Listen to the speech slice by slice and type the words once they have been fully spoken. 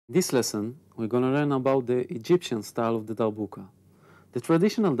This lesson, we're going to learn about the Egyptian style of the darbuka. The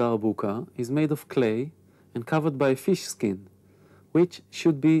traditional darbuka is made of clay and covered by a fish skin, which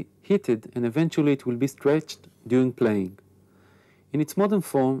should be heated and eventually it will be stretched during playing. In its modern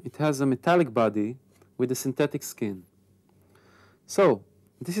form, it has a metallic body with a synthetic skin. So,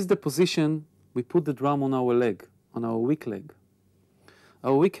 this is the position we put the drum on our leg, on our weak leg.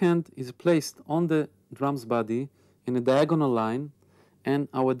 Our weak hand is placed on the drum's body in a diagonal line, and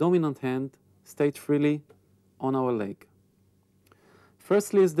our dominant hand stays freely on our leg.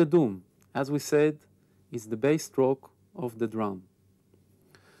 Firstly is the dum. As we said, is the bass stroke of the drum.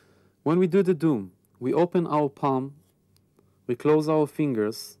 When we do the dum, we open our palm, we close our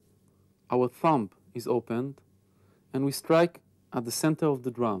fingers, our thumb is opened, and we strike at the center of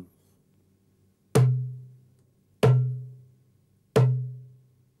the drum.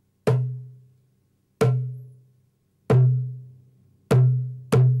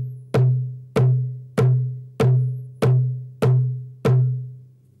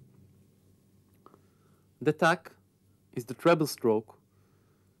 The tak is the treble stroke.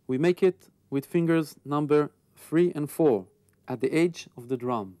 We make it with fingers number 3 and 4 at the edge of the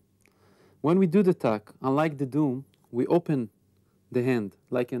drum. When we do the tak, unlike the dum, we open the hand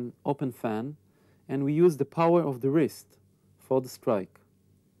like an open fan, and we use the power of the wrist for the strike.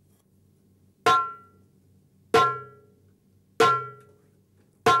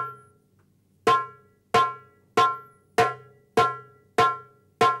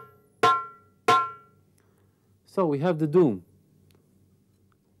 So we have the dum,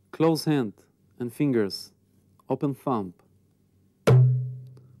 close hand and fingers, open thumb.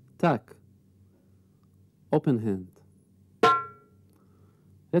 Tak, open hand.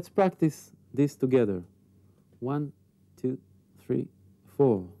 Let's practice this together. 1, 2, 3,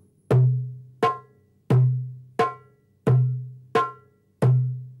 4.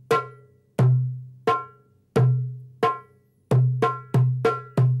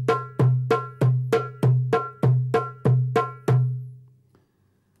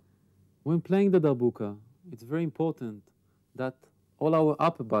 When playing the darbuka, it's very important that all our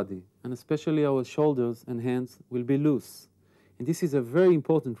upper body, and especially our shoulders and hands, will be loose. And this is a very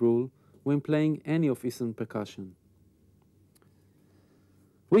important rule when playing any of Eastern percussion.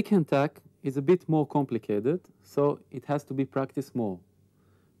 Weekend tak is a bit more complicated, so it has to be practiced more.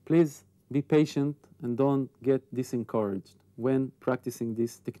 Please be patient and don't get disencouraged when practicing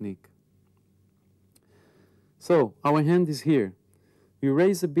this technique. So, our hand is here. We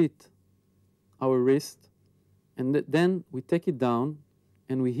raise a bit our wrist, and then we take it down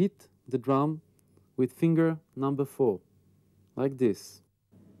and we hit the drum with finger number 4, like this.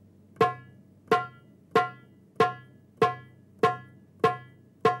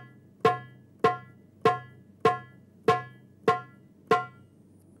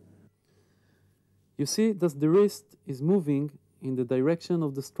 You see that the wrist is moving in the direction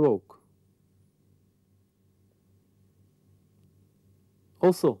of the stroke.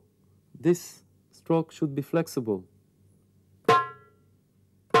 Also, this stroke should be flexible.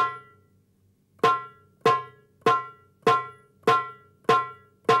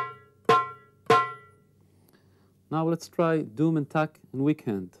 Now let's try dum and tak and weak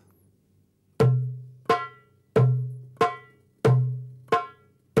hand.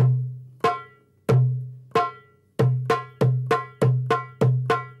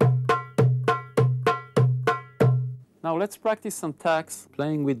 Now let's practice some taks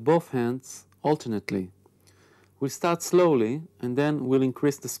playing with both hands alternately. We'll start slowly and then we'll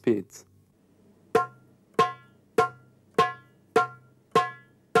increase the speed.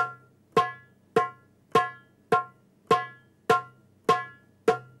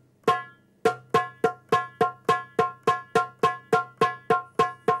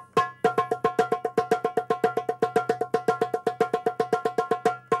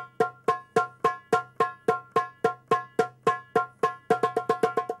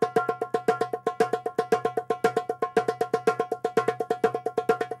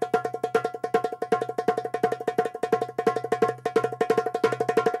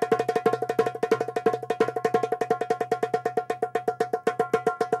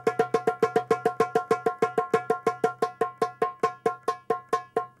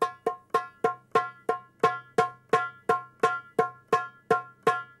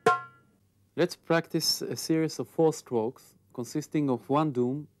 Let's practice a series of 4 strokes consisting of 1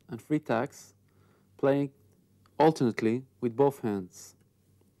 dum and 3 taks, playing alternately with both hands.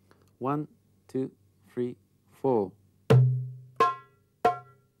 1, 2, 3, 4.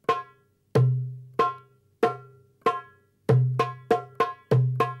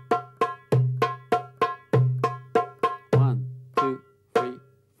 One, two, three,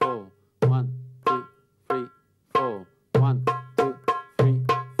 four.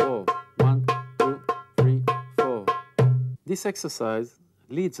 This exercise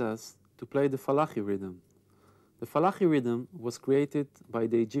leads us to play the Falahi rhythm. The Falahi rhythm was created by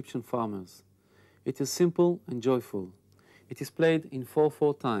the Egyptian farmers. It is simple and joyful. It is played in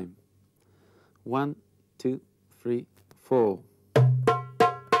 4/4 time. 1, 2, 3, 4.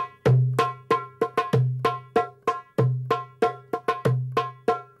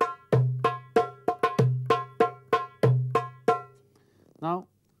 Now,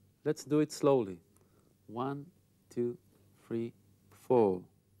 let's do it slowly. 1, 2, 3, 4.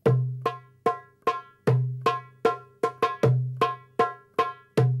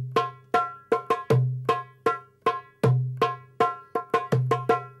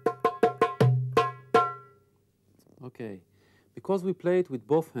 Okay, because we play it with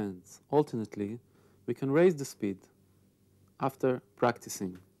both hands alternately, we can raise the speed after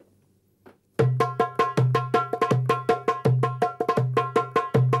practicing.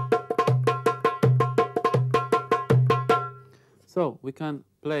 So we can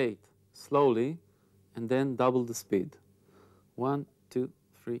play it slowly and then double the speed. 1, 2,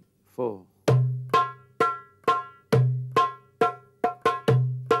 3, 4.